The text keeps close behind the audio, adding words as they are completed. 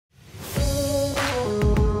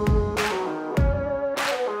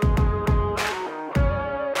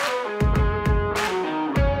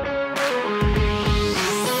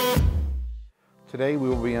Today we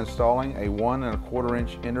will be installing a 1 1/4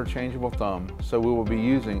 inch interchangeable thumb, so we will be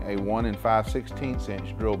using a 1 5/16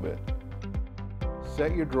 inch drill bit.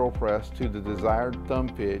 Set your drill press to the desired thumb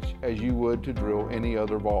pitch as you would to drill any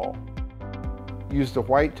other ball. Use the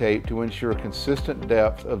white tape to ensure consistent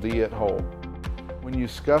depth of the it hole. When you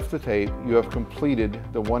scuff the tape, you have completed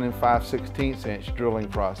the 1 5/16 inch drilling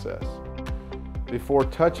process. Before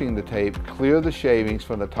touching the tape, clear the shavings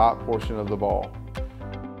from the top portion of the ball.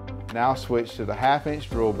 Now switch to the 1/2 inch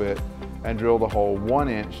drill bit and drill the hole 1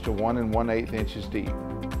 inch to 1 1/8 inches deep.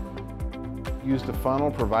 Use the funnel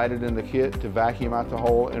provided in the kit to vacuum out the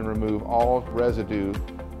hole and remove all residue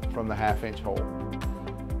from the 1/2 inch hole.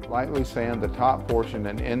 Lightly sand the top portion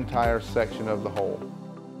and entire section of the hole.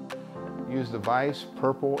 Use the VISE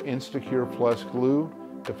Purple Insecure Plus glue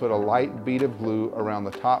to put a light bead of glue around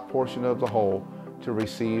the top portion of the hole to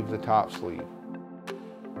receive the top sleeve.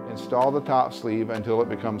 Install the top sleeve until it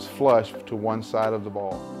becomes flush to one side of the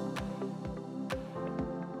ball.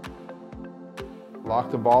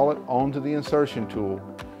 Lock the ballet onto the insertion tool.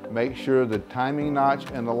 Make sure the timing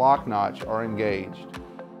notch and the lock notch are engaged.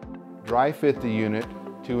 Dry fit the unit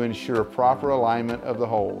to ensure proper alignment of the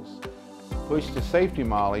holes. Push the safety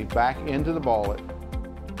molly back into the ballet.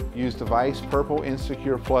 Use the VISE Purple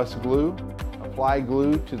Insecure Plus glue. Apply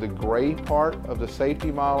glue to the gray part of the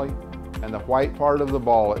safety molly and the white part of the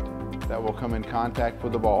ballet that will come in contact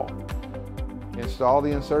with the ball. Install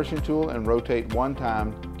the insertion tool and rotate one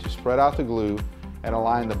time to spread out the glue and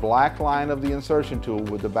align the black line of the insertion tool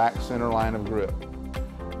with the back center line of grip.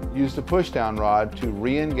 Use the pushdown rod to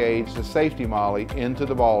re-engage the safety molly into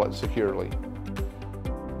the ballet securely.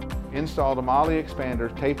 Install the molly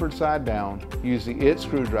expander tapered side down. Use the it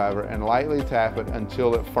screwdriver and lightly tap it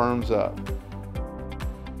until it firms up.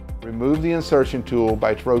 Remove the insertion tool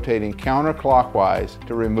by rotating counterclockwise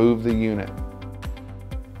to remove the unit.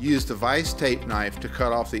 Use the VISE tape knife to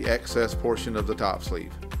cut off the excess portion of the top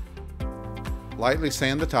sleeve. Lightly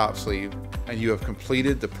sand the top sleeve and you have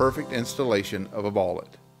completed the perfect installation of a ballet.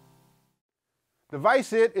 The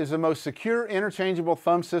VISE IT is the most secure interchangeable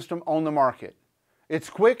thumb system on the market. It's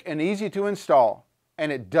quick and easy to install,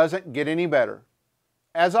 and it doesn't get any better.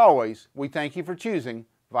 As always, we thank you for choosing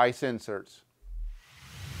VISE Inserts.